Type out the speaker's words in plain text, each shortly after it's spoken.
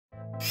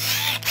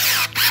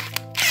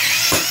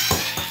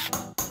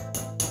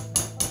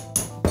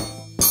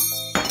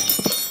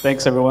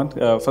Thanks, everyone.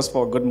 First of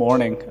all, good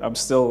morning. I'm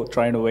still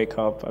trying to wake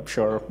up. I'm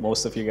sure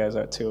most of you guys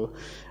are too.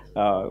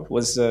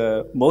 Was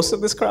most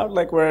of this crowd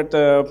like we're at?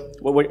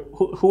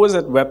 Who was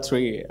at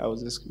Web3? I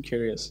was just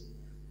curious.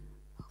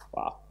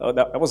 Wow,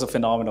 that was a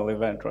phenomenal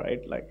event,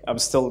 right? Like, I'm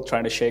still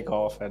trying to shake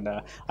off, and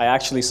I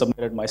actually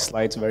submitted my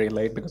slides very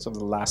late because of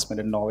the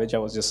last-minute knowledge I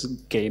was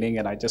just gaining,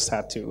 and I just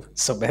had to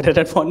submit it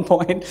at one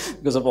point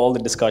because of all the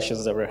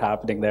discussions that were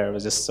happening there. It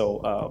was just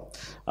so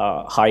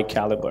high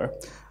caliber.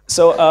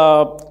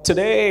 So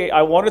today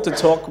I wanted to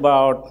talk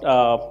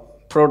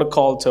about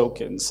protocol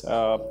tokens.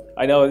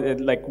 I know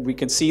like we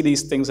can see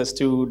these things as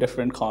two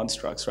different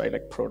constructs, right?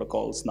 Like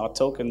protocols, not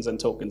tokens, and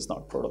tokens,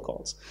 not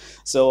protocols.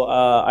 So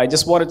I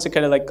just wanted to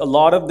kind of like, a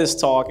lot of this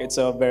talk, it's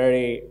a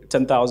very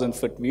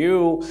 10,000-foot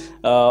view.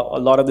 A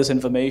lot of this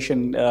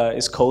information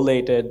is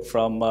collated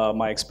from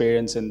my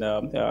experience in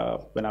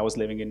when I was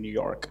living in New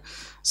York.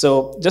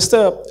 So just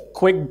a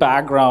quick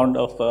background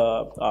of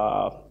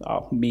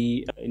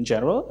me in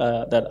general,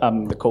 that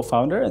I'm the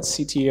co-founder and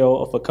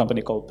CTO of a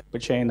company called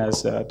Paperchain,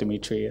 as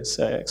Dimitri has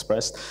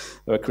expressed.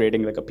 We're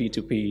creating like a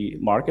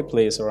P2P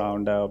marketplace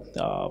around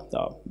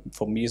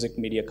for music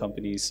media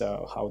companies,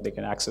 how they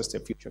can access their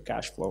future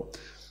cash flow.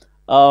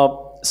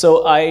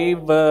 So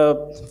I've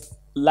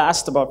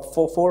last about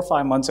four or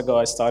 5 months ago,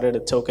 I started a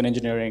token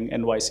engineering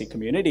NYC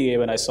community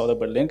when I saw the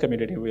Berlin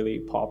community really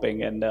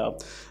popping, and I've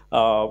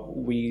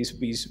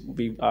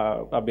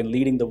been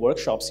leading the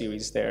workshop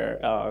series there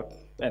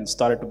and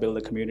started to build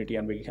a community,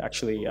 and we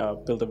actually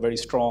built a very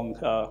strong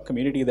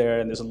community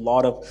there, and there's a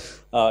lot of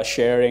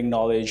sharing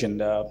knowledge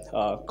and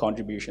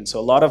contribution.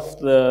 So a lot of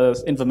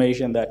the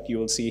information that you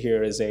will see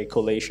here is a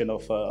collation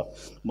of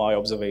my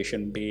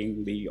observation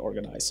being the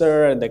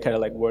organizer, and they're kind of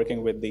like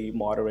working with the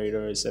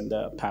moderators and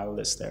the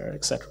panelists there,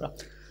 etc.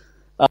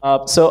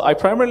 So I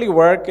primarily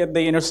work at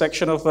the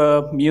intersection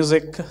of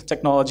music,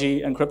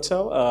 technology, and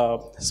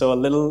crypto. So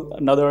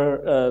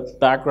another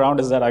background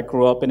is that I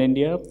grew up in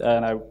India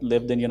and I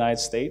lived in the United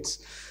States.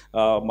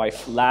 My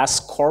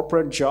last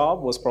corporate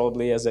job was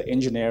probably as an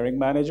engineering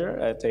manager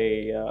at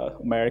a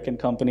American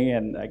company,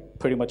 and I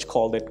pretty much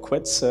called it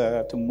quits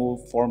to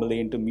move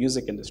formally into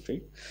music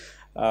industry.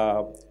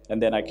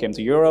 And then I came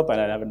to Europe,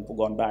 and I haven't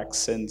gone back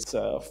since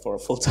for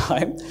full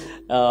time.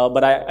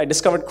 But I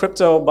discovered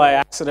crypto by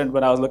accident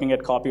when I was looking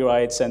at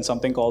copyrights and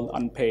something called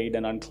unpaid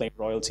and unclaimed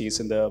royalties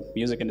in the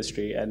music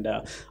industry. And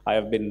I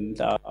have been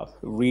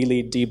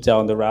really deep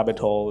down the rabbit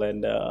hole,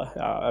 and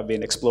I've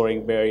been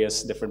exploring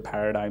various different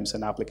paradigms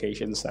and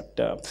applications that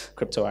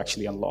crypto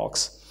actually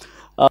unlocks.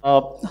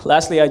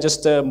 Lastly, I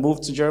just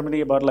moved to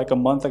Germany about like a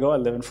month ago. I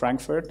live in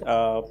Frankfurt.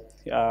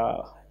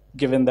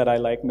 Given that I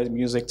like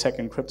music, tech,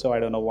 and crypto, I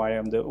don't know why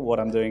what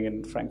I'm doing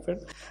in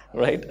Frankfurt,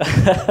 right?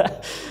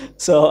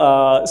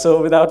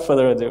 So without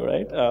further ado,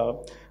 right?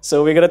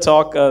 So we're going to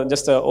talk,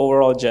 just the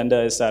overall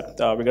agenda is that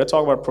we're going to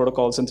talk about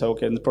protocols and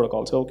tokens,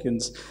 protocol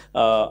tokens.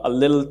 We're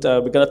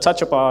going to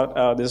touch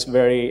upon this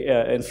very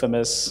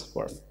infamous,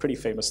 or pretty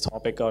famous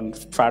topic on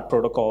FAT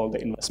protocol,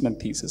 the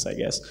investment thesis, I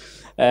guess,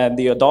 and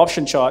the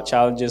adoption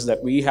challenges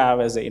that we have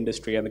as the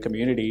industry and the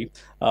community,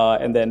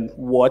 and then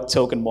what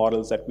token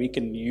models that we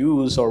can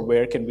use, or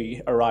where can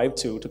we arrive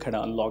to kind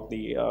of unlock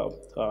the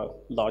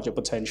larger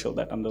potential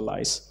that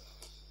underlies.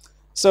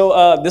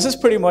 So this is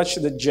pretty much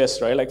the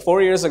gist, right? Like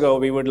 4 years ago,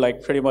 we would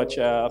like pretty much,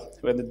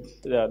 when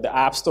the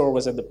App Store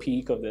was at the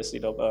peak of this, we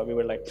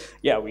were like,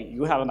 yeah,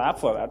 you have an app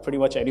for that. Pretty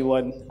much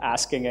anyone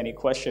asking any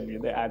question,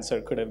 the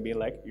answer could have been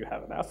like, you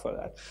have an app for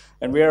that.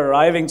 And we are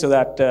arriving to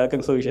that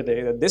conclusion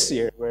this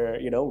year, where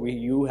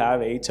you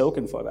have a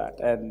token for that.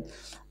 And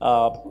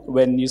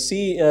when you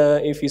see,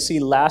 if you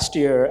see last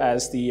year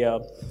as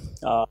the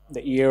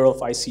year of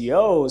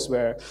ICOs,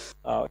 where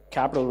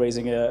capital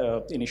raising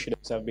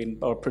initiatives have been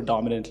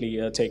predominantly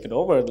taken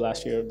over the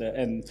last year,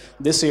 and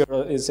this year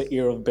is a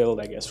year of build,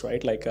 I guess,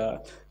 right? Like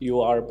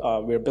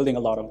we're building a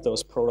lot of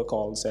those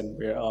protocols, and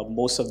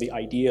most of the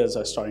ideas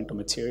are starting to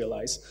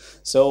materialize.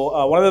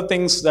 So one of the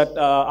things that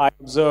I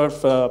observed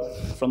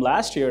from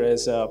last year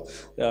is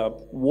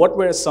what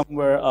were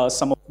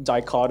some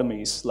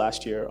dichotomies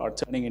last year are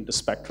turning into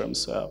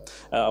spectrums.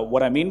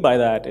 What I mean by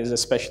that is,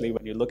 especially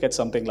when you look at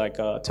something like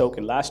a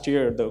token, last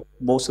year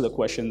most of the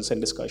questions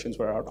and discussions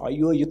were out, are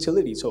you a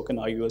utility token,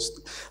 are you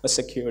a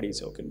security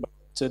token? But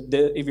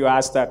if you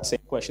ask that same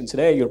question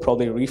today, you'll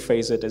probably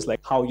rephrase it as like,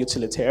 how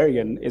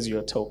utilitarian is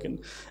your token?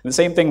 And the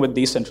same thing with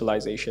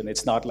decentralization.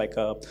 It's not like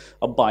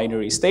a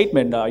binary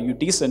statement, are you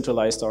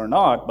decentralized or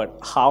not, but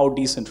how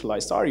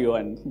decentralized are you,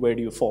 and where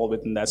do you fall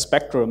within that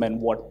spectrum,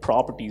 and what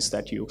properties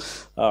that you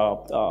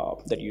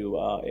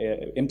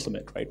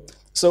implement, right?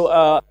 So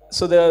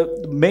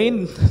the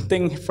main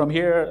thing from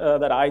here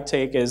that I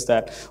take is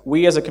that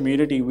we as a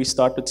community, we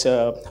started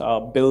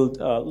to build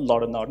a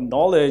lot of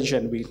knowledge,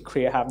 and we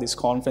have these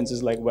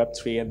conferences like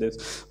Web3, and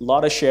there's a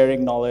lot of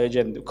sharing knowledge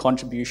and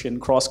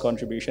contribution,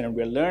 cross-contribution, and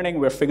we're learning,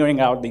 we're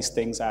figuring out these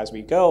things as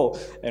we go.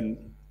 And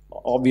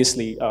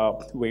obviously,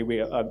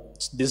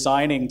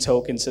 designing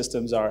token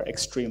systems are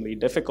extremely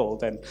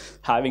difficult, and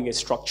having a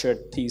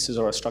structured thesis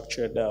or a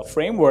structured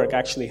framework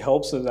actually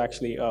helps us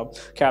actually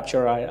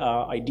capture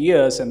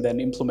ideas and then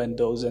implement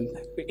those and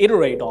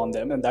iterate on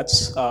them. And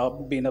that's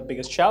been the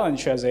biggest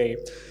challenge as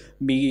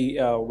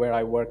where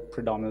I work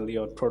predominantly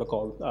on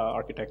protocol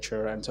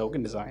architecture and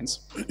token designs.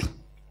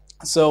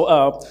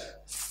 So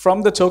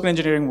from the token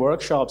engineering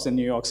workshops in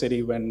New York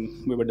City,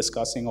 when we were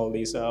discussing all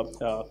these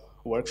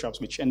workshops,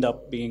 which end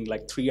up being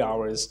like 3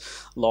 hours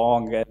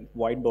long and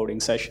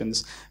whiteboarding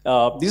sessions,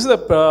 these are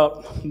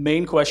the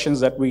main questions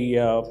that we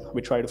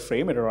try to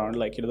frame it around.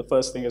 Like, the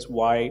first thing is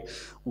why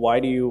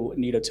do you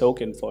need a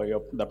token for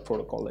that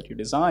protocol that you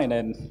design,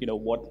 and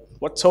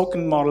what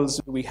token models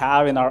do we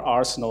have in our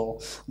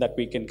arsenal that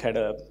we can kind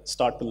of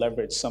start to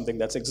leverage, something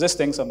that's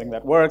existing, something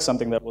that works,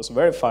 something that was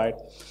verified.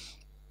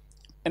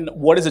 And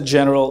what is a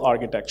general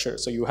architecture?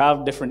 So you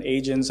have different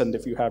agents, and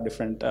if you have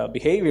different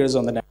behaviors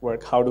on the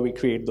network, how do we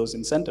create those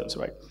incentives,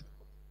 right?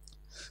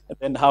 And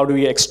then how do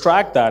we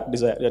extract that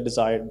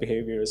desired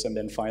behaviors? And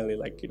then finally,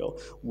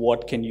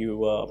 what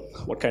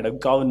kind of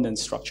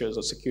governance structures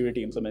or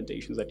security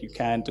implementations that you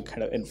can to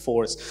kind of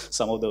enforce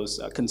some of those,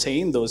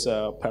 contain those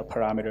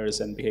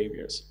parameters and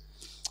behaviors.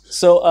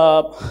 So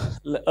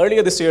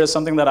earlier this year,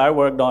 something that I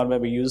worked on, where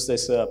we used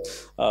this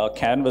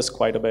canvas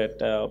quite a bit.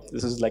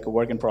 This is like a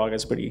work in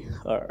progress, pretty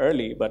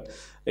early. But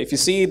if you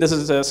see, this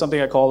is something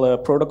I call a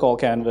protocol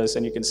canvas,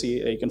 and you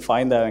can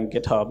find that on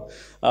GitHub,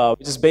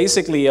 which is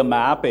basically a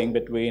mapping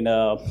between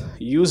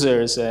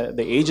users,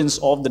 the agents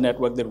of the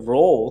network, their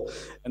role,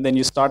 and then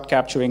you start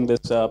capturing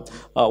this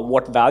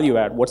what value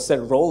add, what's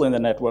their role in the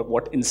network,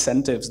 what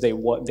incentives they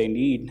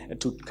need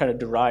to kind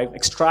of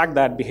extract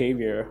that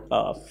behavior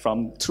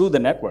through the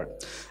network,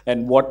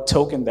 and what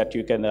token that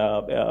you can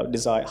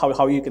design,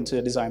 how you can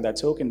design that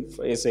token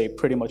is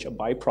pretty much a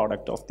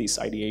byproduct of this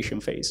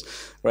ideation phase,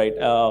 right?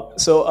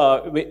 So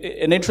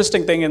an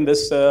interesting thing in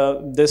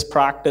this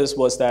practice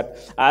was that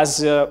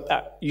as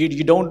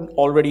you don't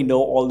already know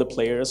all the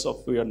players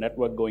of your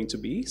network going to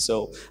be,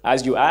 so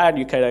as you add,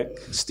 you kind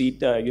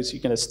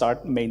of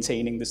start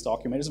maintaining this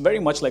document. It's very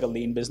much like a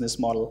lean business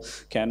model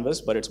canvas,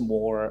 but it's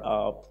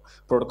more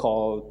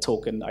protocol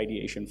token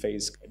ideation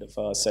phase kind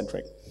of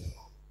centric.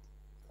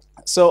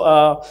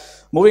 So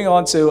moving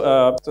on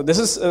to, so this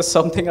is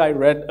something I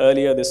read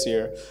earlier this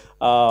year.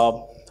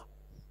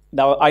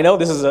 Now, I know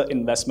this is an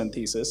investment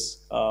thesis,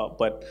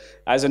 but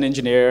as an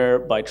engineer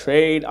by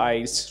trade,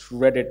 I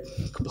read it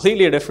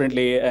completely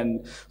differently.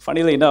 And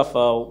funnily enough,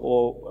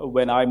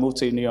 when I moved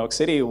to New York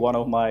City, one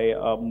of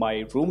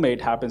my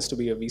roommate happens to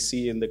be a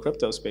VC in the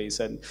crypto space,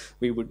 and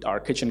our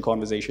kitchen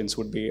conversations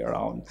would be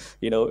around,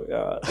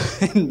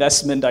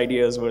 investment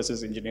ideas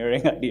versus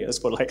engineering ideas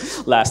for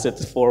lasted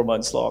 4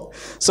 months long.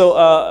 So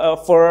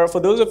for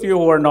those of you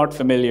who are not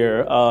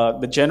familiar,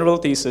 the general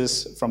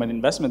thesis from an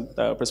investment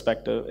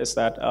perspective is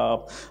that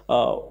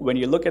when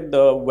you look at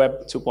the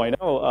Web 2.0,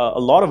 a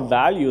lot of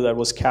value that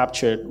was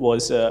captured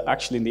was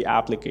actually in the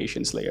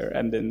applications layer.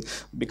 And then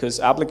because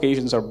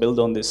applications are built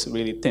on this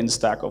really thin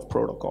stack of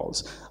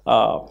protocols,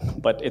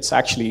 but it's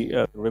actually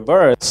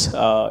reverse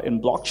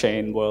in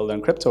blockchain world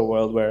and crypto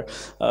world, where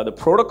the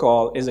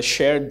protocol is a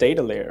shared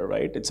data layer,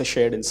 right? It's a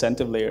shared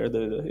incentive layer,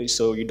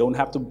 so you don't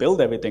have to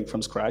build everything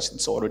from scratch.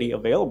 It's already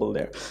available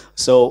there.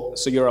 So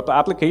your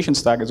application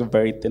stack is a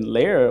very thin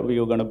layer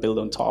you're going to build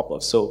on top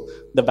of. So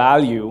the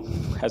value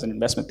as an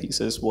investment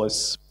thesis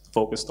was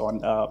focused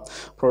on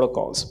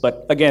protocols.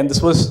 But again,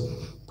 this was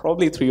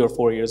probably 3 or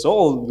 4 years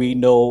old. We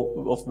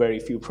know of very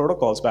few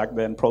protocols back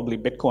then. Probably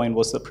Bitcoin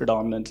was the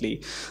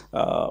predominantly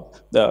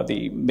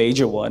the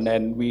major one,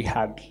 and we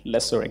had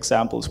lesser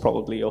examples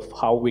probably of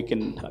how we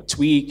can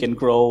tweak and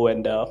grow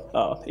and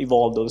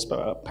evolve those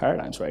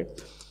paradigms, right?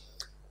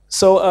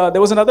 So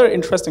there was another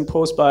interesting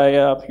post by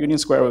Union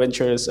Square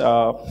Ventures,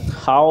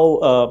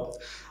 how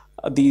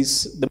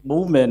the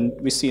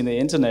movement we see in the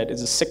internet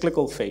is a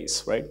cyclical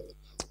phase, right?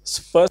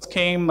 First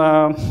came,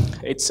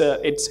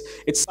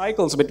 it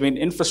cycles between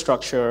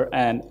infrastructure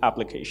and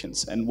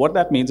applications. And what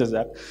that means is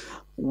that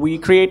we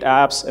create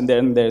apps, and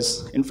then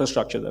there's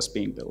infrastructure that's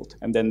being built.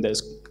 And then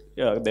this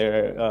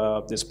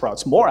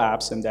sprouts more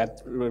apps, and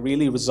that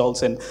really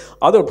results in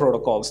other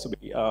protocols to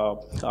be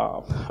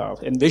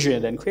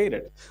envisioned and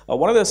created.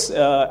 One of this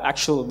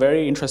actual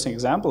very interesting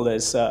example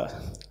is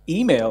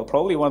email,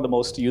 probably one of the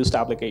most used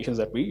applications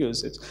that we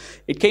use.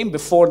 It came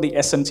before the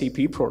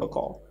SMTP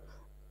protocol.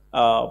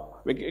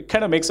 It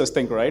kind of makes us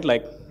think, right?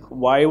 Like,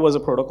 why was a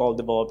protocol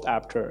developed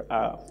after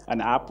an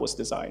app was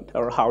designed?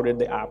 Or how did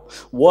the app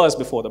was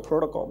before the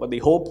protocol? But the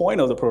whole point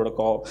of the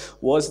protocol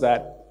was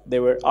that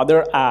there were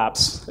other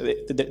apps.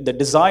 The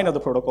design of the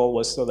protocol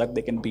was so that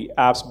they can be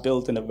apps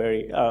built in a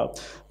very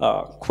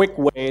quick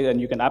way,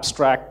 and you can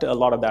abstract a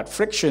lot of that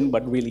friction,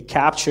 but really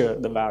capture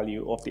the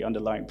value of the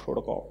underlying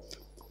protocol.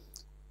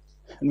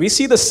 And we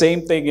see the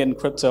same thing in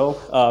crypto.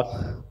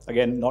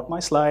 Again, not my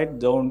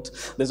slide.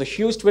 There's a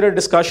huge Twitter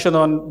discussion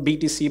on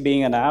BTC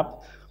being an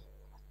app.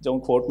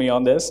 Don't quote me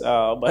on this,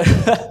 but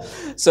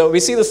so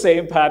we see the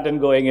same pattern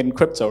going in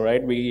crypto,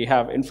 right? We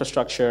have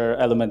infrastructure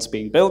elements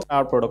being built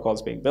out,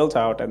 protocols being built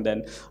out, and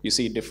then you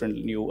see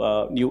different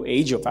new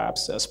age of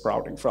apps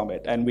sprouting from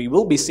it. And we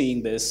will be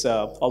seeing this,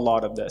 a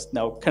lot of this.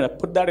 Now, kind of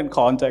put that in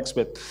context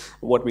with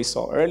what we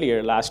saw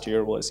earlier. Last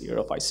year was the year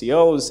of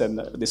ICOs, and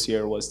this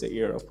year was the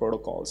year of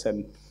protocols.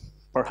 And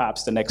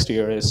perhaps the next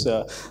year is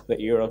the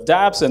year of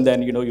dApps, and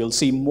then you'll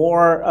see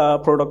more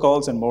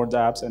protocols and more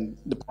dApps, and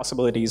the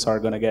possibilities are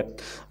going to get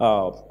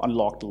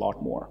unlocked a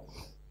lot more.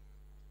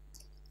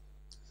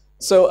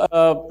 So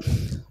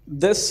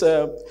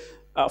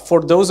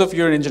for those of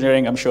you in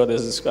engineering, I'm sure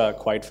this is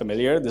quite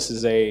familiar. This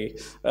is a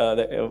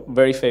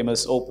very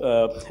famous,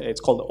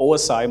 it's called the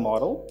OSI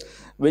model,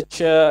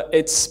 which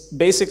it's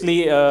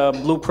basically a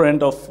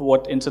blueprint of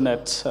what the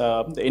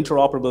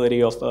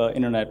interoperability of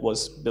internet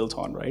was built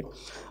on, right?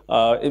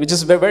 Which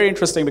is very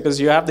interesting because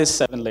you have these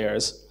 7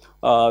 layers.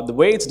 The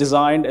way it's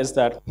designed is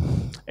that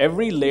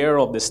every layer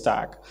of the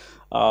stack,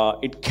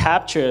 it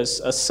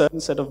captures a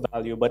certain set of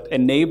value, but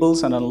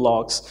enables and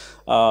unlocks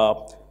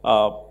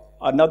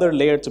another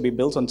layer to be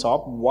built on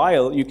top,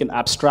 while you can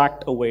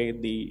abstract away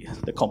the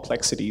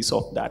complexities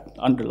of that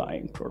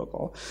underlying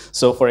protocol.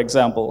 So for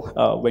example,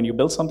 when you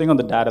build something on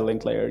the data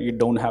link layer, you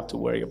don't have to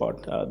worry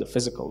about the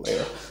physical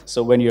layer.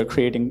 So when you're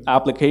creating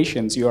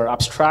applications, you are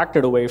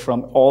abstracted away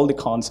from all the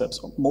concepts,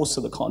 or most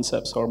of the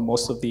concepts, or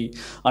most of the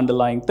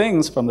underlying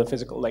things from the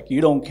physical. Like you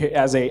don't care,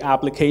 as a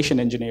application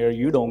engineer,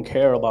 you don't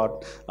care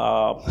about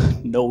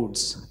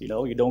nodes,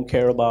 you don't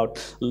care about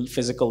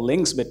physical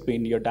links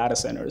between your data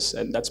centers.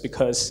 And that's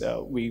because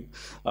we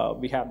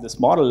have this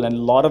model, and a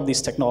lot of these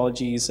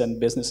technologies and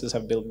businesses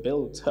have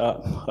built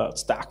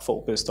stack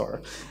focused.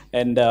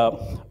 And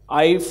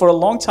for a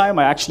long time,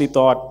 I actually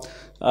thought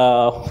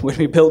when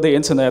we built the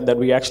internet that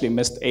we actually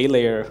missed a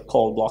layer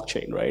called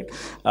blockchain, right?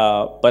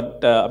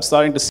 But I'm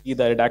starting to see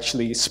that it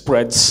actually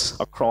spreads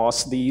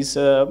across these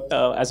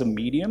as a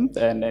medium,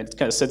 and it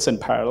kind of sits in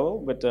parallel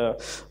with a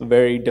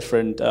very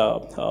different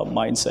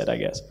mindset, I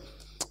guess.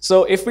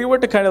 So if we were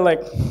to kind of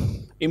like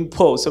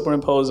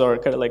superimpose, or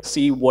kind of like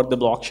see what the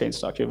blockchain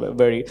structure,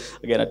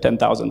 again, a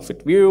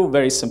 10,000-foot view,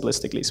 very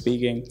simplistically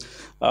speaking,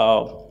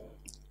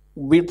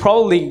 we're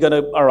probably going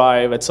to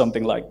arrive at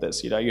something like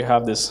this. You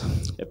have this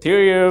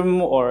Ethereum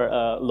or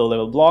a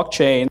low-level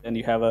blockchain, and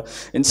you have an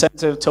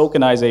incentive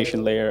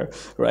tokenization layer,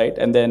 right?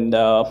 And then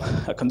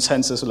a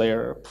consensus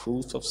layer,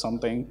 proof of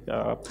something,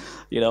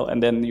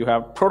 and then you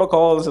have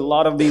protocols, a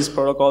lot of these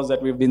protocols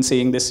that we've been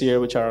seeing this year,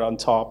 which are on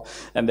top.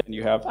 And then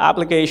you have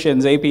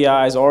applications,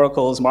 APIs,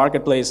 oracles,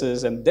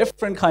 marketplaces, and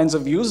different kinds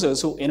of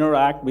users who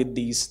interact with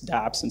these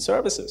dApps and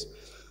services.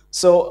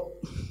 So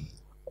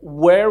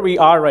where we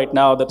are right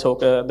now, the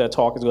talk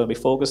is going to be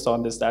focused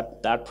on is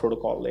that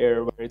protocol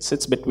layer, where it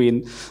sits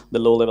between the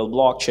low-level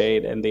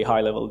blockchain and the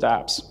high-level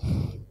dApps.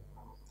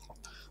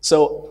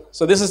 So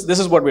this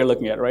is what we're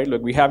looking at, right?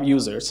 Look, we have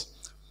users,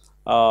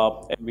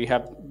 and we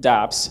have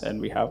dApps, and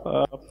we have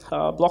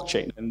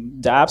blockchain.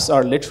 And dApps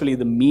are literally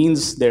the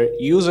means, their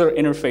user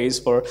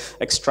interface for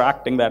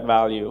extracting that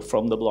value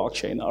from the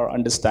blockchain, or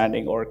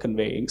understanding or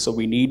conveying. So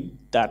we need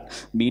that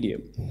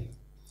medium.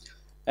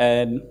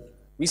 And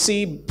we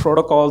see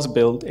protocols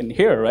built in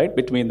here, right,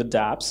 between the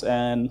dApps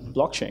and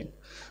blockchain.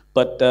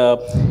 But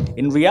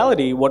in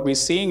reality, what we're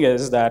seeing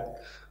is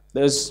that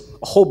there's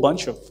a whole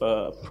bunch of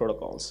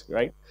protocols,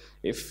 right?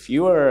 If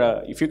you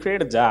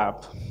create a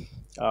dApp,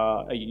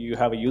 you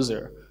have a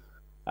user,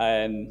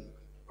 and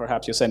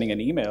perhaps you're sending an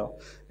email,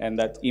 and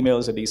that email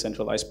is a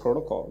decentralized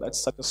protocol. That's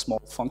such a small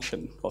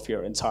function of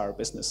your entire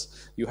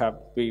business.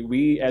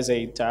 We as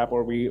a dApp,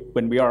 or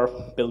when we are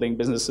building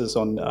businesses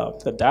on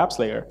the dApps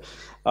layer,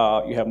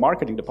 you have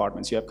marketing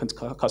departments, you have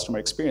customer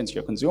experience, you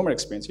have consumer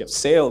experience, you have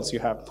sales, you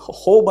have a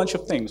whole bunch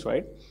of things,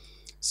 right?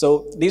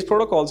 So these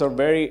protocols are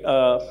very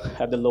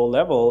at the low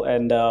level,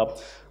 and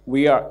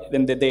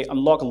they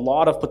unlock a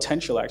lot of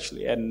potential,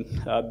 actually. And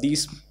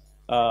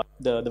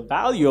the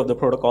value of the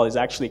protocol is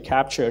actually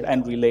captured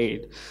and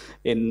relayed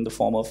in the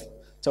form of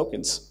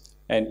tokens.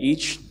 And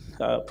each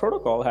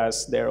protocol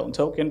has their own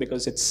token,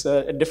 because it's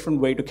a different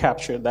way to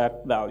capture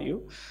that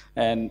value,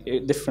 and a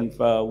different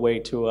way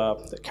to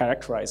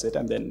characterize it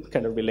and then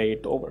kind of relay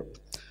it over.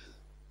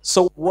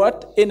 So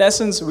what, in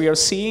essence, we are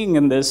seeing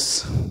in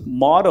this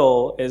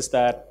model is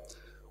that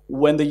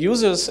when the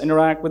users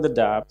interact with the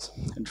dApps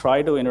and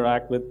try to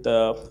interact with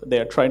they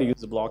are trying to use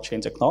the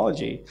blockchain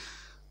technology,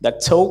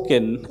 that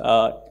token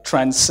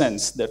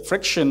transcends, the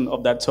friction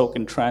of that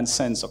token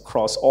transcends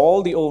across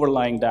all the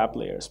overlying dApp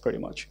layers, pretty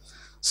much.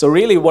 So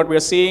really what we're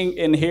seeing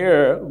in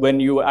here,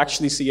 when you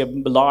actually see a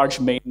large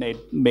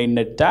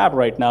mainnet dApp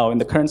right now in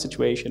the current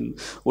situation,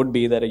 would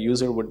be that a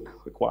user would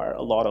require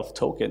a lot of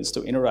tokens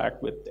to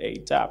interact with a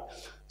dApp.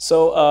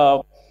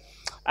 So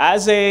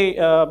as a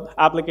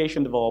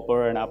application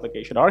developer and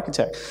application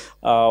architect,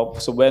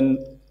 so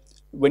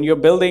when you're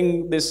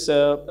building this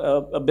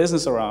a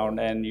business around,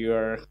 and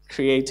you're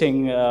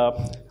creating a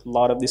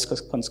lot of this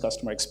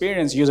customer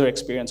experience, user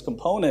experience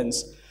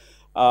components,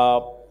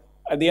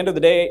 at the end of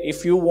the day,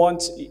 if you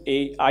want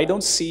I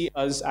don't see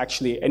us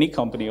actually, any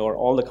company or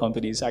all the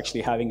companies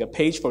actually having a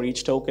page for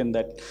each token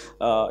that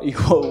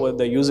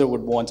the user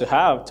would want to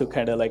have to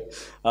kind of like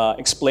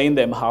explain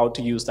them how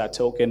to use that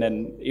token. And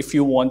if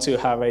you want to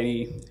have any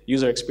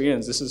user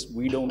experience,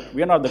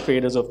 we're not the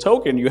creators of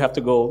token. You have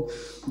to go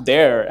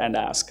there and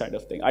ask, kind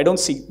of thing. I don't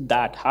see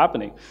that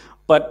happening.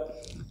 But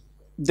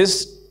this,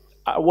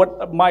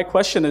 what my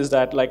question is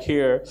that, like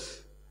here,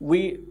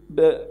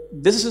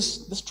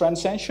 this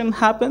transaction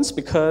happens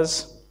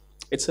because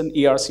it's an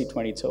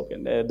ERC20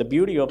 token. The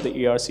beauty of the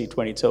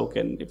ERC20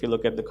 token, if you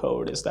look at the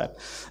code, is that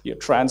you're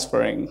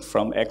transferring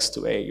from X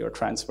to A, you're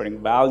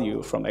transferring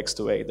value from X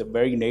to A. The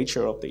very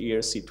nature of the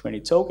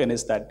ERC20 token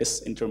is that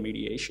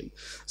disintermediation.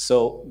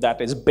 So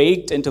that is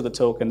baked into the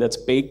token, that's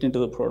baked into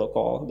the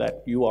protocol,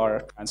 that you are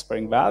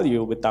transferring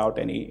value without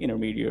any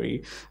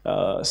intermediary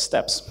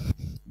steps.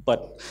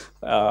 But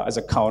as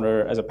a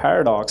counter, as a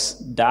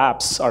paradox,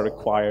 dApps are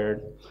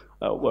required.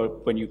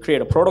 When you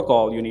create a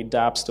protocol, you need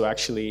dApps to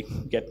actually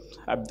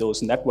have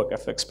those network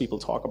effects people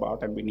talk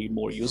about, and we need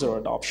more user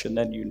adoption,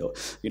 and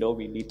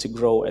we need to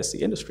grow as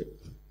the industry.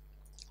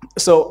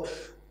 So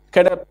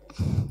kind of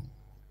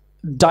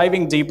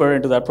diving deeper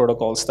into that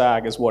protocol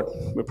stack is what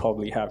we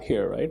probably have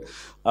here, right?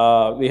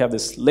 We have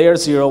this layer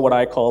 0, what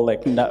I call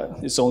like,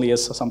 it's only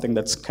as something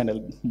that's kind of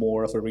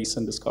more of a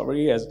recent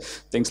discovery, as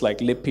things like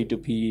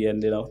libp2p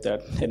and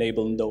that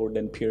enable node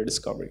and peer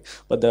discovery.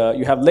 But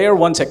you have layer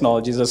 1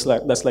 technologies, that's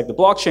like the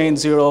blockchain,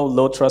 zero,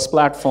 low trust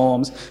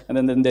platforms, and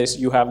then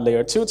you have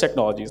layer 2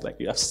 technologies, like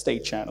you have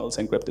state channels,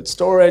 encrypted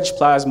storage,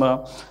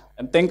 plasma.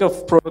 And think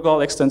of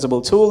protocol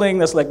extensible tooling,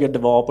 that's like your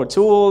developer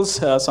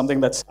tools, something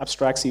that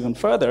abstracts even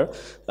further.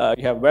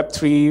 You have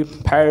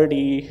Web3,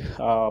 parity,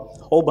 a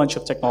whole bunch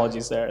of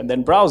technologies there, and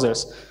then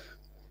browsers.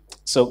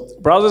 So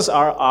browsers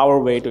are our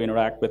way to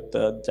interact with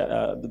the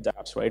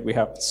dApps, right? We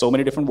have so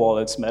many different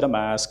wallets,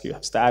 MetaMask, you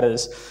have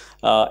Status,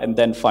 and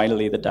then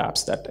finally the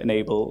dApps that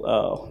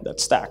enable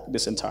that stack,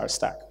 this entire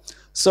stack.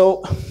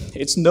 So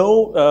it's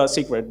no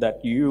secret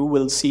that you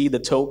will see the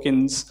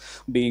tokens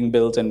being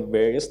built in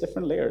various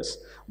different layers.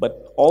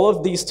 But all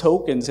of these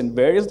tokens in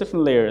various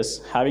different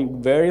layers,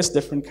 having various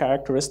different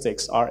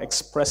characteristics, are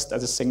expressed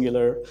as a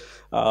singular,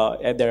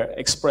 and they're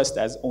expressed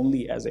as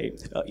only as a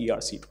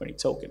ERC20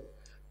 token.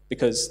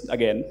 Because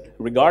again,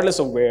 regardless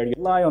of where you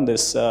lie on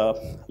this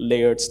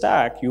layered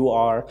stack, you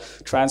are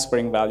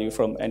transferring value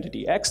from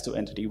entity X to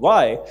entity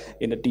Y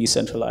in a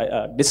decentralized,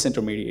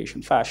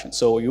 disintermediation fashion.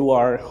 So you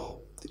are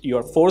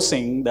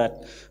forcing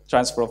that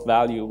transfer of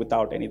value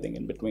without anything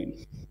in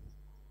between.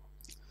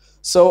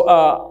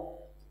 So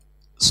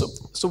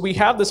we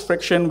have this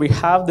friction, we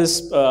have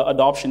this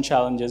adoption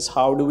challenges.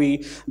 How do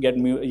we get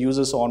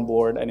users on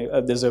board? And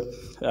there's a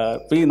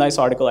really nice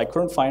article, I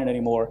couldn't find it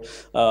anymore.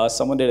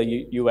 Someone did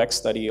a UX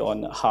study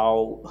on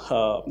how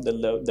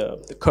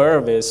the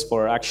curve is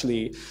for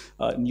actually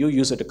a new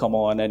user to come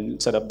on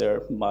and set up their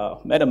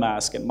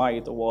MetaMask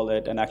and the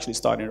wallet, and actually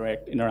start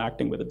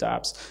interacting with the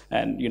dApps.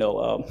 And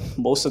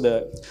most of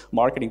the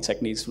marketing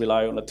techniques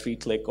rely on a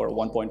 3-click or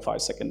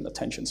 1.5-second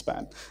attention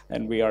span.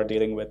 And we are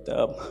dealing with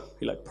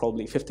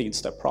probably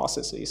 15-step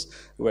processes,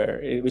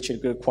 which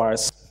it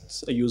requires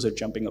a user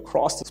jumping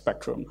across the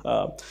spectrum.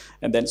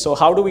 And then, so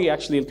how do we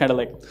actually kind of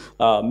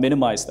like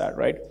minimize that,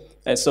 right?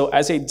 And so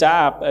as a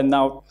dApp, and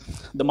now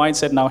the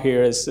mindset now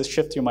here is to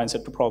shift your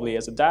mindset to probably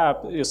as a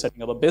dApp, you're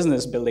setting up a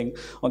business building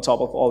on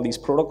top of all these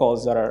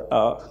protocols that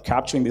are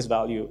capturing this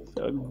value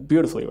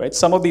beautifully, right?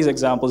 Some of these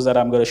examples that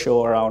I'm going to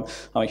show around,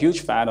 I'm a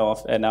huge fan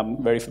of, and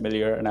I'm very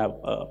familiar, and I've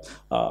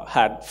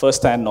had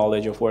first-hand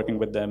knowledge of working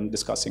with them,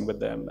 discussing with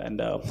them,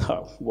 and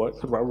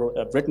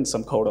I've written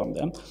some code on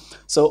them.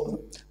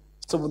 So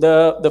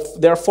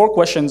there are 4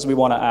 questions we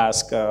want to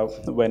ask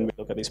when we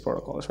look at these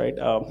protocols, right?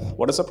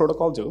 What does a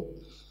protocol do?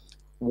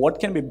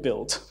 What can be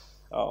built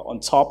on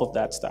top of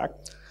that stack?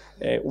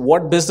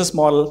 What business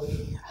model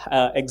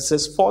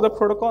exists for the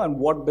protocol, and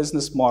what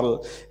business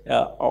model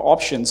or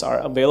options are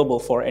available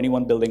for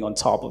anyone building on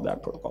top of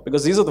that protocol?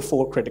 Because these are the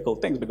 4 critical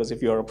things, because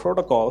if you're a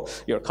protocol,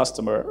 your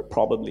customer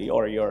probably,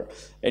 or your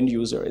end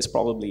user is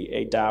probably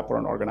a dApp or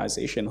an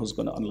organization who's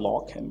going to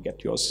unlock and get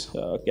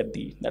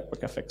the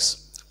network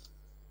effects.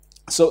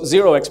 So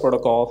 0x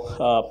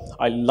protocol,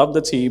 I love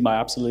the team. I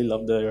absolutely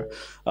love their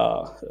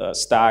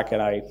stack,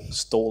 and I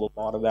stole a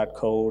lot of that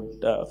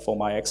code for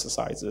my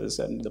exercises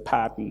and the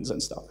patterns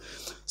and stuff.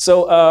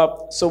 So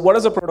what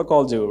does a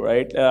protocol do,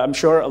 right? I'm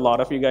sure a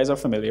lot of you guys are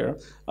familiar.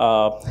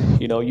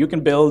 You can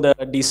build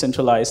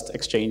decentralized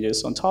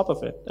exchanges on top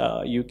of it.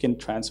 You can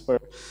transfer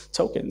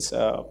tokens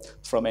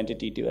from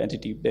entity to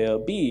entity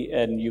B,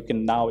 and you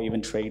can now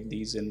even trade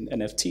these in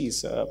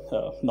NFTs,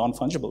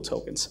 non-fungible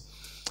tokens.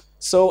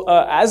 So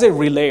as a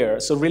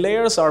relayer, so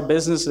relayers are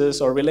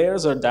businesses, or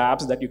relayers are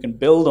dApps that you can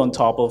build on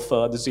top of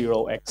the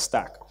 0x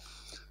stack.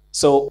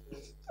 So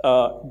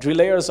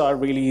relayers are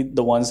really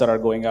the ones that are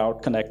going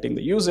out connecting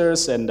the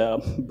users and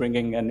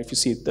bringing, and if you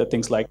see the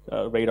things like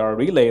radar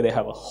relay, they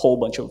have a whole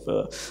bunch of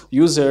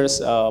users.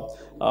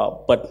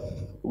 But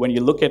when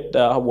you look at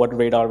what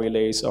radar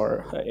relays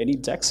or any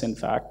DEX, in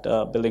fact,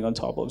 building on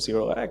top of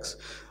 0x,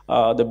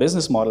 the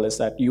business model is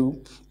that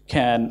you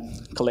can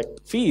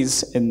collect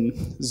fees in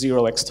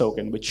 0x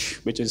token,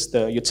 which is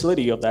the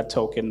utility of that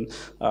token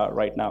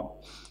right now.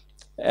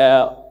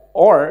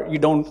 Or you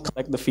don't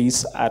collect the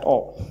fees at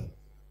all.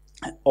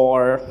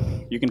 Or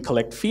you can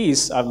collect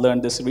fees, I've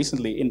learned this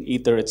recently, in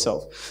Ether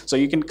itself. So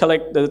you can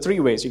collect the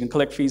three ways. You can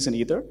collect fees in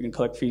Ether, you can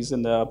collect fees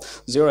in the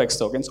 0x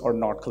tokens, or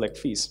not collect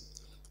fees.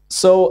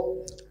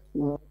 So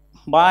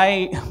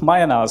my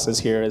analysis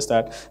here is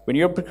that when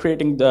you're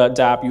creating the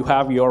dApp, you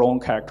have your own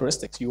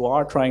characteristics. You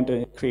are trying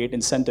to create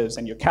incentives,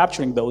 and you're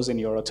capturing those in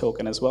your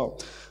token as well.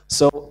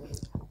 So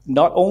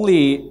not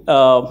only,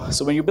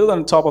 so when you build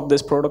on top of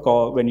this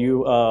protocol, when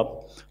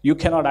you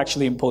cannot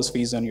actually impose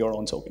fees on your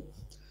own token.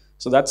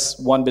 So that's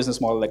one business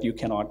model that you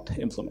cannot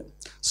implement.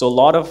 So a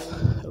lot of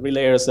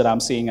relayers that I'm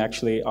seeing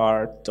actually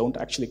don't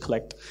actually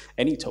collect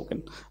any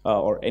token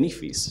or any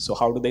fees. So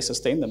how do they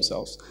sustain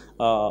themselves?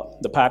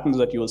 The patterns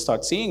that you will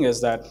start seeing is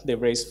that they've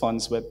raised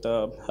funds with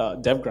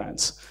dev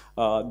grants.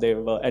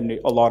 And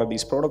a lot of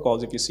these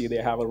protocols, if you see, they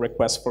have a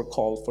request for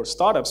call for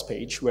startups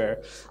page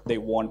where they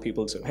want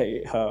people to,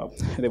 hey,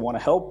 they want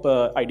to help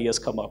ideas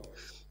come up.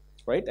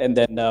 Right, and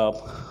then,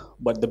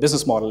 but the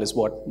business model is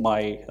what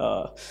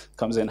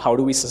comes in. How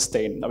do we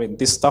sustain? I mean,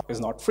 this stuff is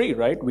not free,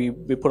 right? We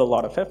put a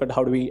lot of effort.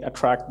 How do we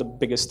attract the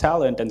biggest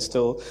talent and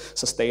still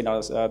sustain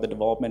the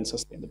development,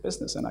 sustain the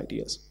business and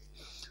ideas?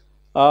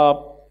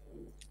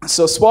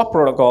 So swap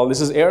protocol. This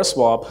is air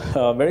swap,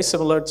 very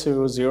similar to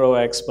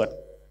 0x, but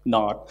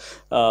not.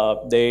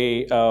 A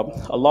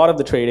lot of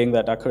the trading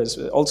that occurs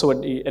also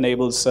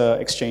enables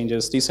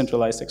exchanges,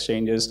 decentralized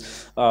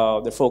exchanges.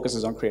 Their focus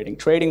is on creating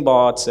trading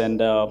bots and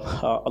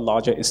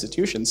larger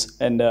institutions.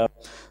 And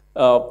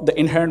the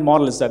inherent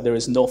model is that there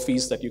is no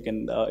fees that you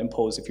can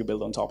impose if you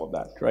build on top of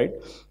that, right?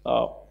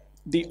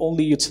 The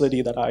only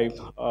utility that I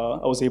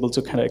was able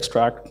to kind of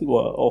extract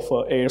of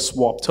an air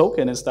swap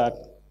token is that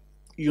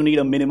you need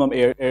a minimum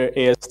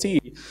AST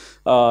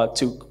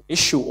to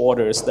issue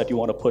orders that you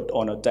want to put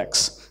on a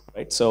DEX.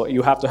 Right, so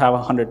you have to have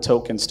 100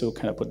 tokens to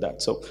kind of put that.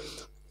 So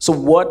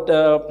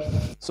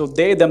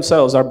they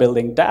themselves are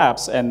building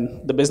dApps,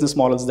 and the business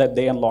models that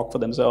they unlock for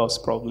themselves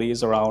probably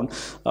is around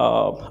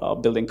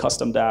building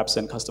custom dApps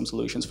and custom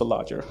solutions for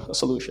larger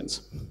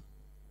solutions.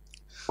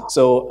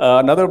 So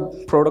another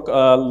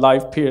protocol,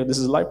 live peer. This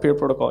is live peer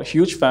protocol.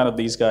 Huge fan of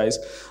these guys.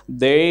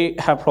 They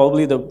have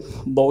probably the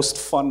most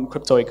fun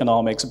crypto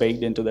economics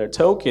baked into their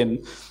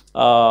token.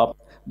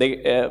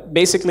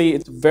 Basically,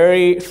 it's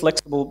very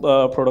flexible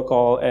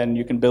protocol, and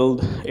you can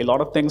build a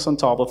lot of things on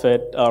top of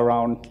it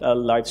around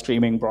live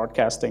streaming,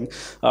 broadcasting,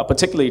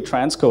 particularly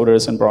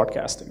transcoders and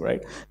broadcasting,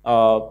 right?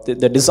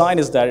 The design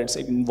is that it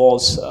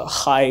involves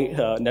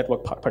high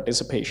network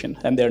participation,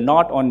 and they're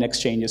not on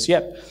exchanges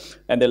yet.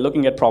 And they're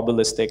looking at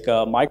probabilistic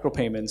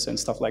micropayments and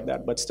stuff like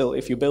that. But still,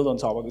 if you build on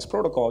top of this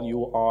protocol,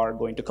 you are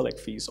going to collect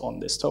fees on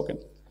this token.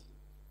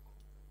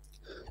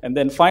 And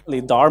then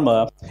finally,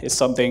 Dharma is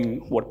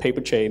something what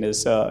Paperchain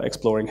is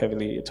exploring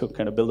heavily to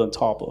kind of build on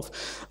top of.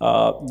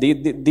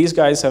 These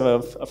guys have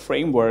a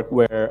framework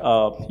where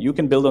you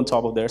can build on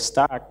top of their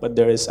stack, but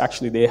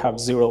they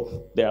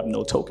have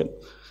no token.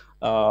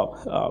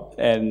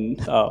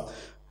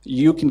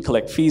 You can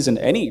collect fees in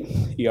any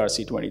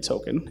ERC20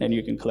 token, and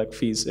you can collect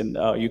fees in,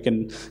 you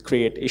can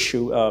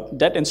issue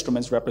debt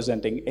instruments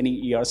representing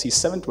any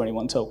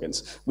ERC721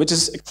 tokens, which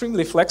is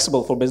extremely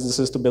flexible for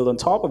businesses to build on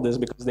top of this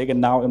because they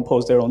can now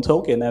impose their own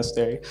token as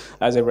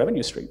a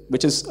revenue stream,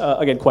 which is,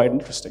 again, quite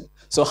interesting.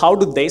 So how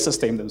do they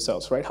sustain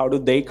themselves, right? How do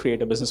they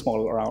create a business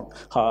model around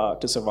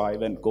to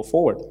survive and go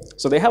forward?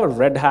 So they have a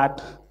Red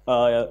Hat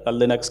a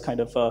Linux kind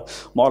of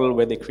model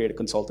where they create a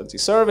consultancy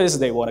service.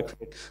 They want to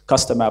create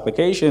custom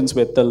applications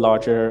with the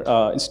larger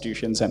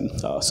institutions, and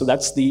so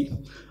that's the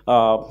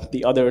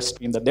other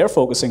stream that they're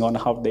focusing on,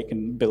 how they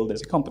can build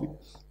as a company.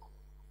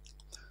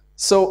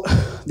 So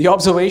the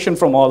observation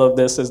from all of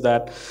this is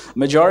that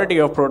majority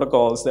of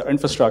protocols, their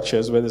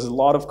infrastructures, where there's a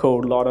lot of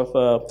code, a lot of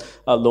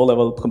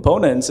low-level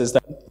components, is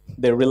that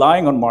they're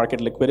relying on market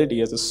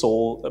liquidity as a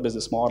sole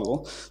business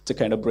model to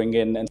kind of bring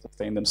in and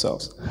sustain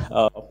themselves.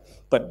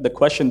 But the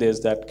question is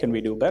that, can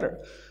we do better?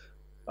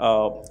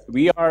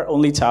 We are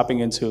only tapping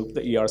into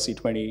the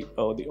ERC20,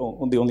 or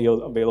the only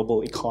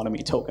available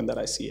economy token that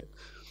I see it.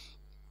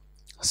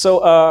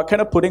 So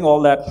kind of putting all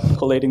that,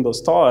 collating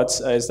those thoughts,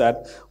 is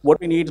that what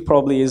we need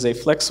probably is a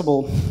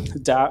flexible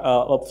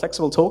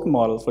token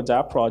model for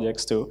dApp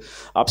projects to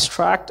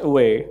abstract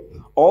away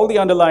all the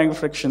underlying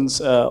frictions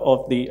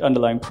of the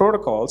underlying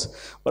protocols,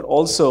 but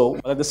also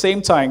at the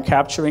same time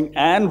capturing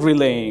and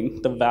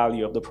relaying the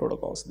value of the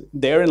protocols.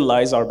 Therein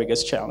lies our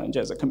biggest challenge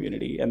as a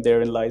community, and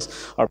therein lies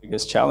our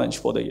biggest challenge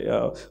for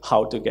the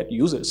how to get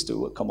users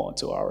to come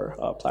onto our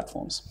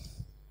platforms.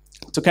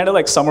 to kind of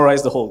like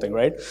summarize the whole thing,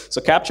 right?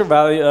 So capture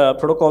value,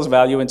 protocol's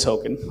value in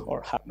token,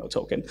 or have no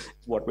token, is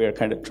what we're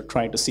kind of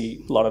trying to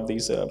see a lot of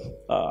these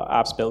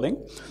apps building.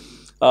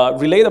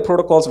 Relay the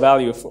protocol's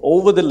value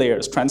over the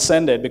layers,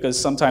 transcend it, because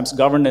sometimes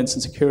governance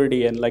and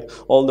security and like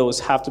all those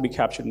have to be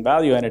captured in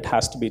value, and it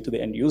has to be to the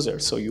end user.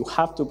 So you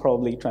have to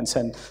probably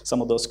transcend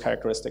some of those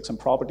characteristics and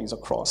properties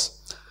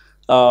across.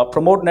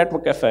 Promote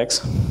network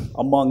effects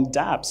among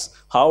dApps.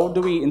 How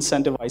do we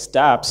incentivize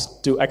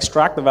dApps to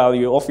extract the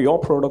value of your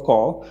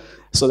protocol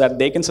so that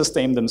they can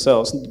sustain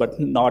themselves, but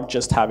not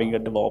just having a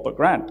developer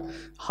grant?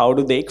 How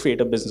do they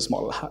create a business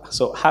model?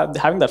 So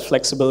having that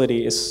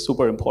flexibility is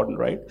super important,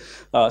 right?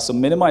 So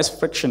minimize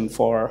friction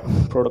for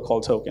protocol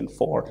token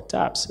for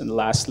dApps. And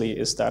lastly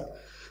is that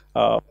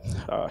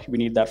we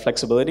need that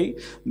flexibility.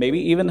 Maybe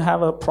even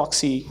have a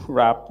proxy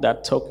wrap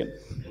that token.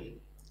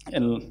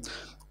 And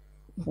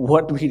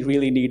what we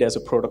really need as a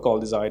protocol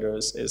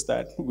designers is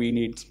that we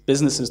need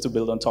businesses to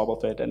build on top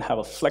of it and have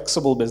a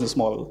flexible business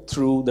model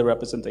through the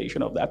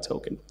representation of that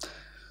token.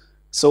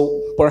 So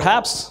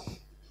perhaps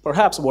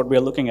what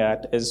we're looking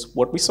at is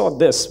what we saw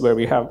this, where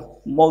we have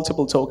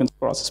multiple tokens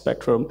across the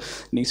spectrum,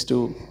 needs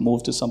to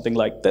move to something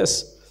like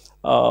this,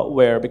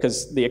 where,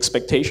 because the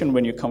expectation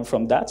when you come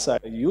from that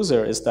side of the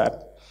user is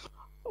that,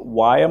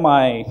 why am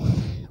I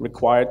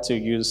required to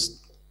use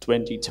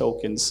 20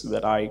 tokens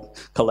that I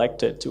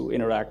collected to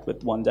interact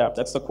with one dApp?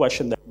 That's the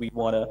question that we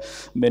want to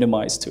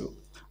minimize to.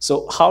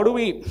 So how do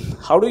we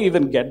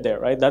even get there,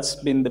 right? That's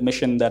been the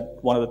mission, that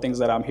one of the things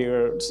that I'm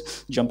here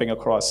jumping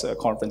across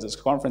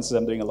conferences.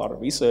 I'm doing a lot of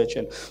research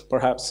and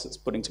perhaps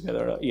putting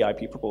together an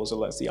EIP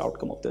proposal as the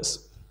outcome of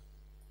this.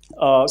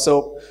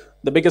 So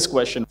the biggest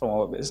question from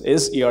all of this,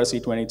 is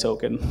ERC20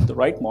 token the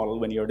right model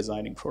when you're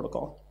designing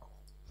protocol?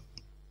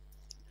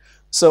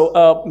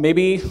 So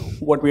maybe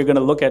what we're going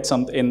to look at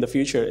in the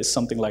future is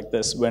something like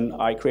this. When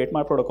I create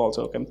my protocol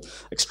token,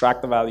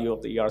 extract the value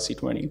of the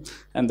ERC20,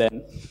 and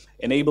then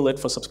enable it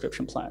for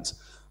subscription plans,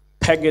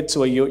 peg it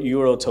to a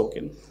euro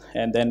token,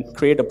 and then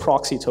create a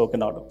proxy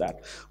token out of that.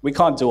 We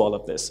can't do all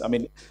of this. I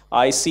mean,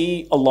 I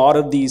see a lot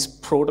of these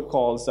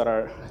protocols that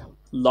are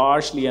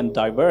largely and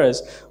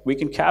diverse. We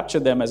can capture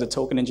them as a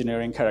token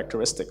engineering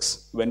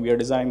characteristics. When we are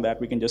designing that,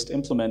 we can just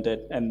implement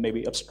it and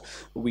maybe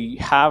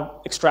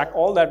extract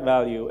all that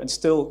value and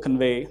still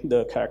convey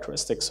the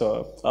characteristics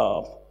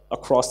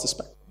across the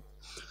spectrum.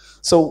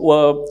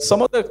 So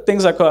some of the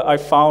things I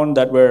found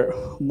that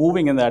were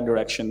moving in that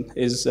direction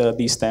is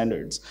these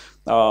standards.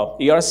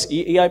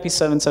 EIP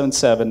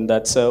 777,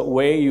 that's a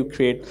way you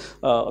create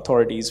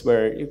authorities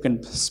where you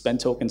can spend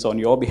tokens on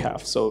your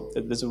behalf. So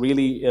there's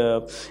really,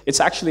 it's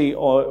actually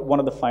one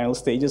of the final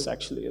stages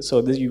actually.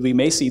 So we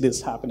may see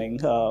this happening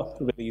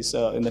release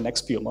in the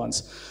next few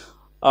months.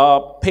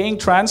 Paying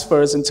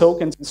transfers in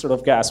tokens instead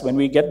of gas. When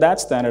we get that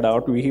standard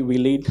out,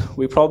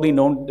 we probably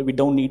know that we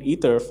don't need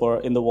Ether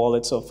in the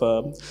wallets of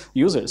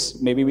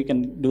users. Maybe we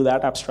can do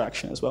that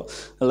abstraction as well.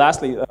 And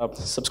lastly,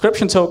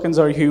 subscription tokens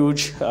are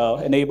huge.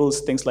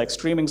 Enables things like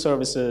streaming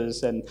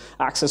services and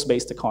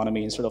access-based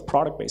economy instead of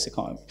product-based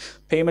economy.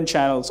 Payment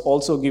channels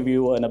also give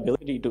you an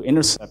ability to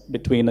intercept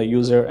between a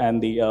user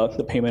and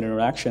the payment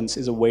interactions,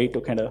 is a way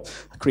to kind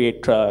of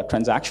create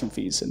transaction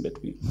fees in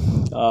between.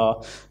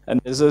 And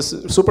this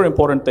is super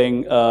important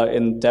thing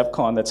in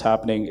DevCon that's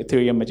happening,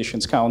 Ethereum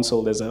Magicians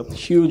Council. There's a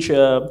huge,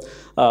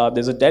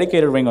 there's a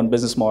dedicated ring on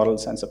business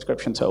models and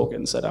subscription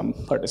tokens that I'm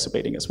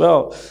participating as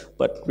well.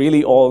 But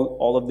really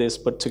all of this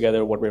put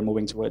together, what we're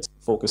moving towards,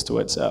 focus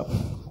towards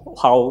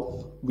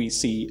how we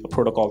see a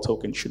protocol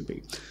token should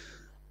be.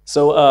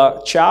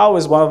 So Chow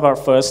is one of our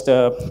first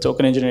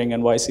token engineering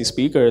NYC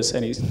speakers,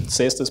 and he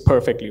says this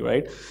perfectly,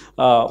 right?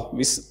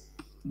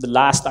 The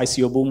last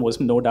ICO boom was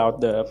no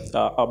doubt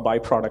a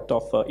byproduct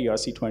of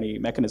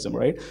ERC20 mechanism,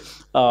 right?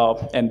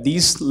 And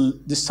this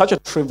is such a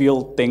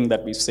trivial thing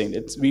that we've seen.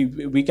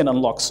 We can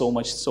unlock so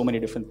many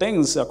different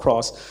things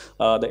across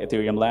the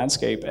Ethereum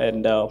landscape,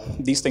 and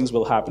these things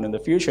will happen in the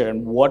future.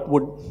 And what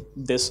would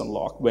this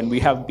unlock when we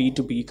have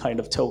B2B kind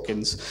of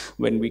tokens,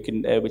 when we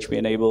can, which we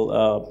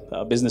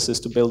enable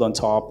businesses to build on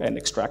top and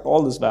extract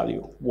all this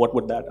value? What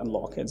would that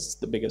unlock? It's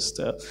the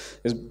biggest,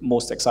 is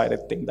most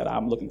excited thing that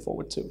I'm looking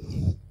forward to.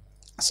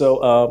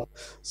 So,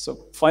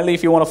 so finally,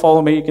 if you want to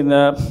follow me, you can,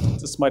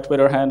 this is my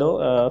Twitter handle,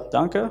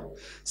 Danke.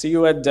 See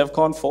you at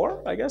DevCon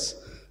 4, I guess.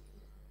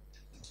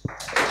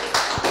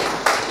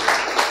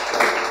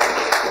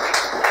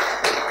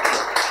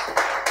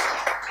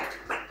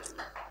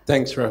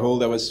 Thanks, Rahul.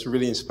 That was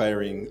really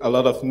inspiring. A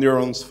lot of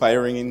neurons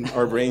firing in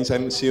our brains,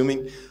 I'm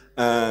assuming.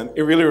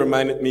 It really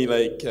reminded me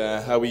like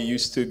how we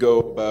used to go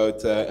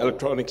about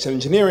electronics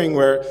engineering,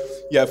 where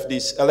you have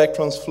these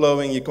electrons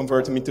flowing, you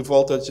convert them into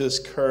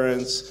voltages,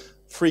 currents,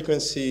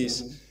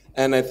 frequencies,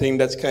 and I think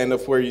that's kind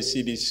of where you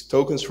see these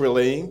tokens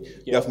relaying. Yeah.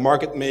 You have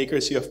market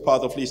makers, you have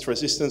path of least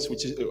resistance,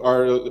 which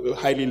are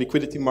highly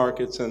liquidity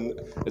markets, and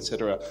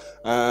etc.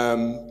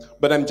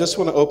 But I just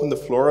want to open the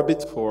floor a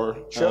bit for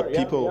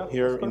people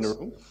here in the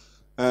room.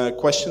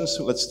 Questions?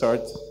 Let's start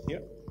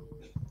here.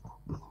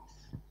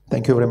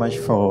 Thank you very much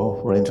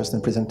for a very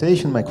interesting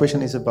presentation. My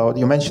question is about,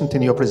 you mentioned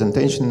in your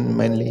presentation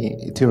mainly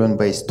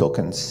Ethereum-based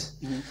tokens.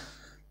 Mm-hmm.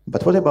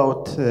 But what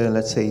about,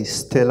 let's say,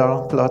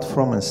 Stellar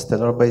platform and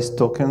Stellar-based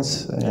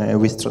tokens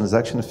with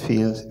transaction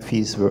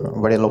fees,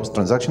 very low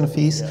transaction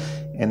fees,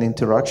 and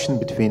interaction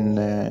between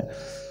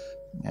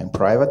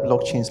private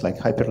blockchains like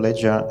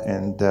Hyperledger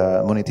and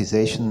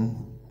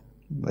monetization,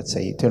 let's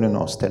say Ethereum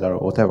or Stellar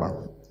or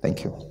whatever?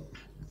 Thank you.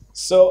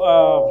 So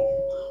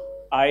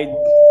I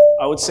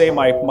would say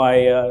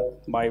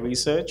my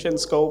research and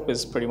scope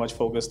is pretty much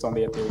focused on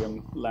the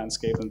Ethereum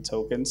landscape and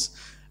tokens.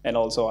 And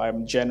also, I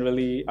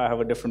have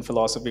a different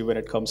philosophy when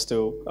it comes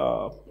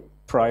to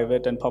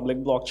private and public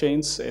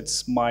blockchains.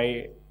 It's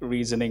my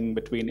reasoning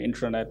between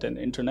intranet and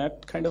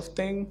internet kind of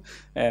thing.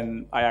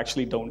 And I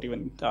actually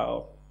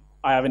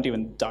I haven't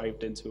even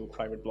dived into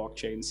private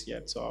blockchains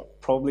yet. So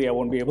probably I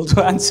won't be able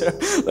to answer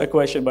that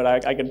question, but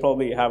I can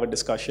probably have a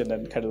discussion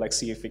and kind of like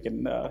see if we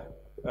can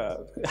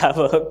have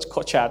a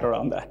chat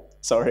around that.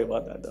 Sorry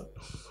about that though.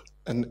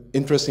 An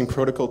interesting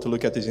protocol to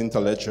look at is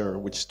Interledger,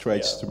 which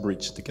tries to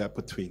bridge the gap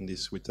between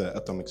this with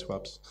atomic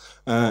swaps.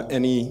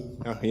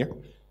 Here?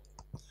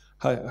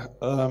 Hi.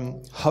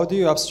 How do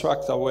you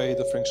abstract away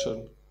the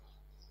friction?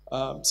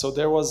 So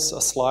there was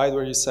a slide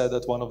where you said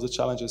that one of the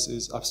challenges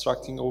is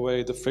abstracting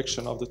away the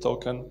friction of the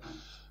token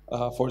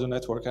for the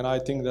network. And I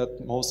think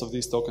that most of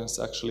these tokens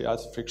actually add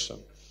friction.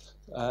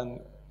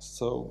 And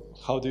so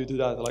how do you do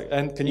that?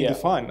 And can you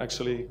define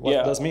actually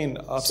what does mean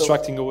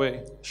abstracting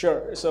away?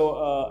 Sure.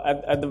 So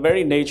at the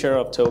very nature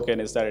of token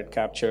is that it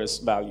captures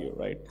value,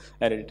 right?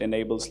 And it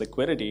enables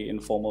liquidity in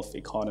form of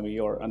economy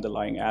or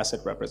underlying asset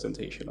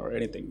representation or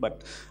anything.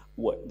 But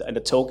and the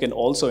token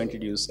also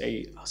introduces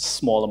a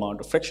small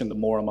amount of friction. The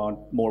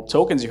more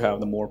tokens you have,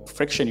 the more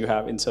friction you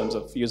have in terms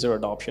of user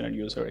adoption and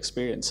user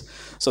experience.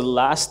 So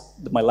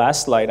my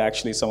last slide,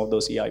 actually, some of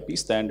those EIP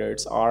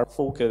standards are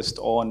focused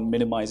on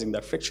minimizing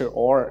that friction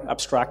or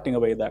abstracting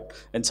away that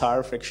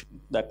entire friction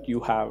that you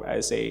have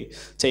as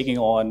taking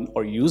on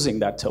or using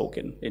that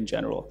token in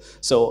general.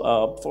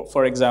 So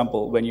for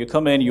example, when you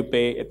come in, you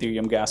pay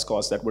Ethereum gas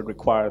costs that would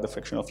require the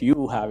friction of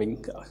you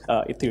having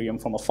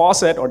Ethereum from a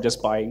faucet or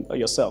just buying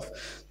yourself.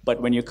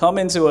 But when you come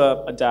into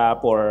a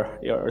dApp or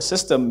your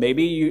system,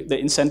 maybe the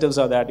incentives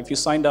are that if you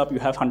signed up, you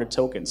have 100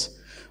 tokens.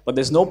 But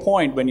there's no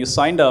point when you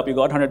signed up, you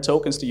got 100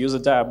 tokens to use a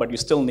dApp, but you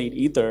still need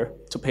Ether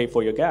to pay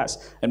for your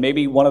gas. And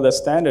maybe one of the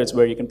standards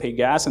where you can pay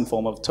gas in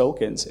form of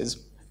tokens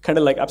is kind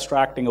of like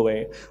abstracting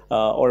away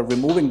or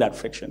removing that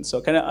friction. So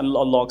it kind of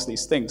unlocks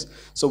these things.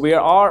 So we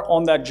are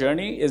on that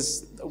journey.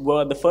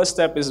 Where the first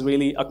step is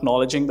really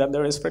acknowledging that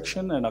there is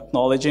friction and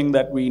acknowledging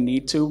that we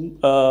need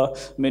to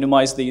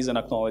minimize these and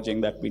acknowledging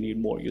that we need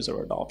more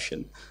user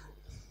adoption.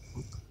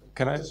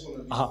 Can I?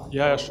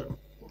 Yeah, sure.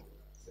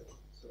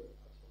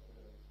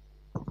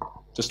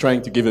 Just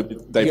trying to give a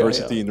bit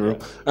diversity in the room.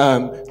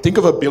 Think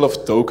of a bill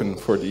of token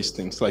for these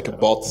things, like a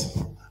bot.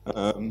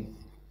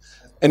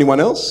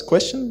 Anyone else?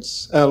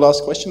 Questions?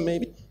 Last question,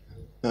 maybe?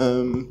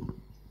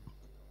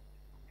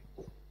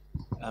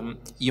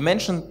 You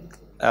mentioned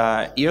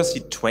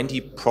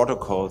ERC20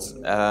 protocols.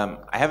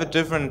 I have a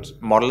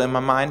different model in my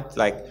mind.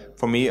 Like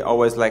for me,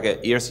 always like a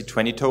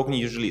ERC20 token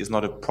usually is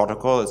not a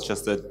protocol, it's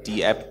just a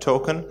dApp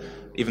token.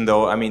 Even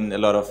though, I mean, a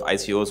lot of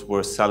ICOs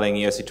were selling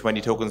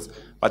ERC20 tokens,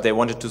 but they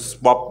wanted to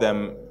swap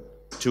them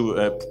to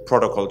a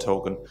protocol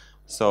token.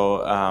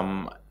 So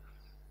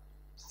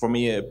for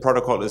me, a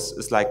protocol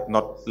is like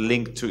not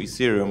linked to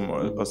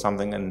Ethereum or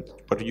something. And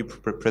what you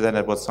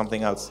presented was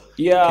something else.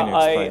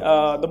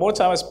 Yeah, the more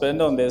time I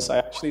spend on this, I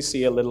actually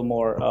see a little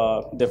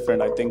more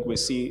different. I think we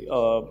see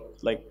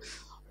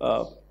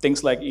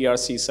things like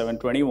ERC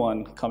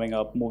 721 coming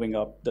up, moving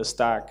up the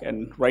stack.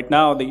 And right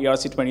now, the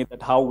ERC 20,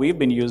 how we've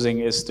been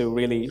using is to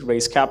really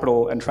raise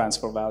capital and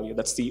transfer value.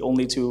 That's the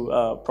only two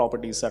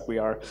properties that we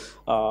are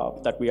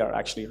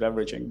actually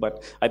leveraging.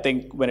 But I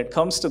think when it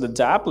comes to the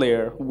dApp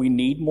layer, we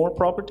need more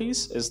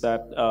properties. Is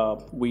that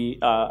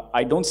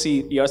I don't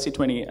see ERC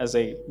 20 as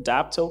a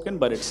dApp token,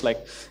 but it's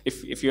like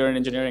if you're in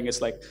engineering,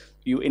 it's like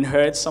you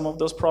inherit some of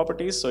those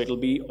properties, so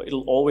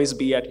it'll always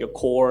be at your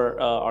core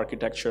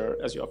architecture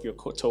of your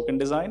token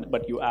design,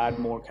 but you add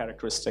more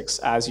characteristics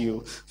as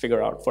you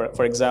figure out.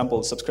 For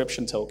example,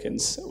 subscription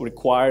tokens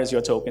requires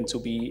your token to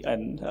be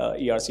an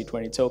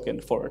ERC20 token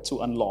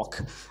to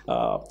unlock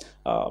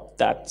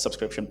that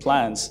subscription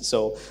plans.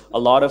 So a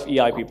lot of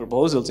EIP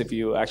proposals, if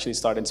you actually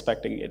start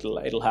inspecting,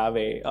 it'll have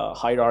a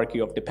hierarchy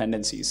of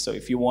dependencies. So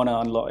if you want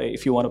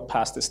to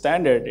pass the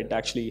standard, it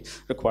actually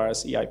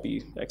requires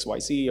EIP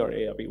XYZ or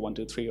EIP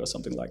 123 or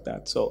something like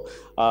that. So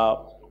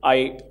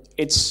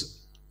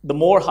the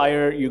more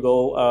higher you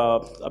go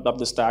up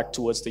the stack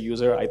towards the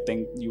user, I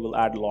think you will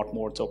add a lot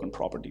more token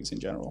properties in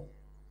general.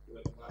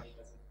 It's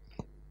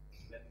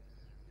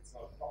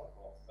not a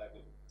protocol. Like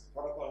the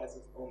protocol has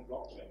its own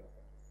blockchain.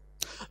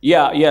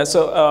 Yeah.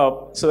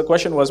 So the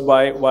question was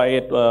why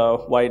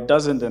it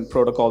doesn't, and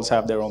protocols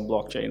have their own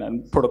blockchain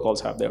and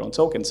protocols have their own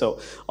token. So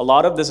a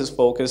lot of this is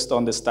focused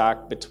on the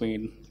stack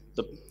between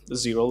the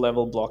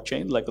zero-level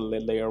blockchain, like the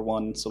layer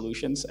 1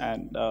 solutions,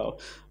 and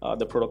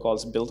the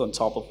protocols built on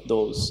top of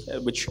those,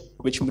 which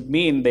would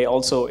mean they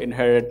also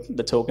inherit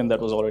the token that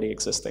was already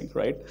existing,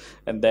 right?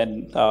 And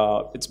then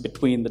it's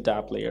between the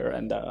dApp layer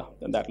and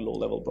that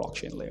low-level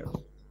blockchain layer.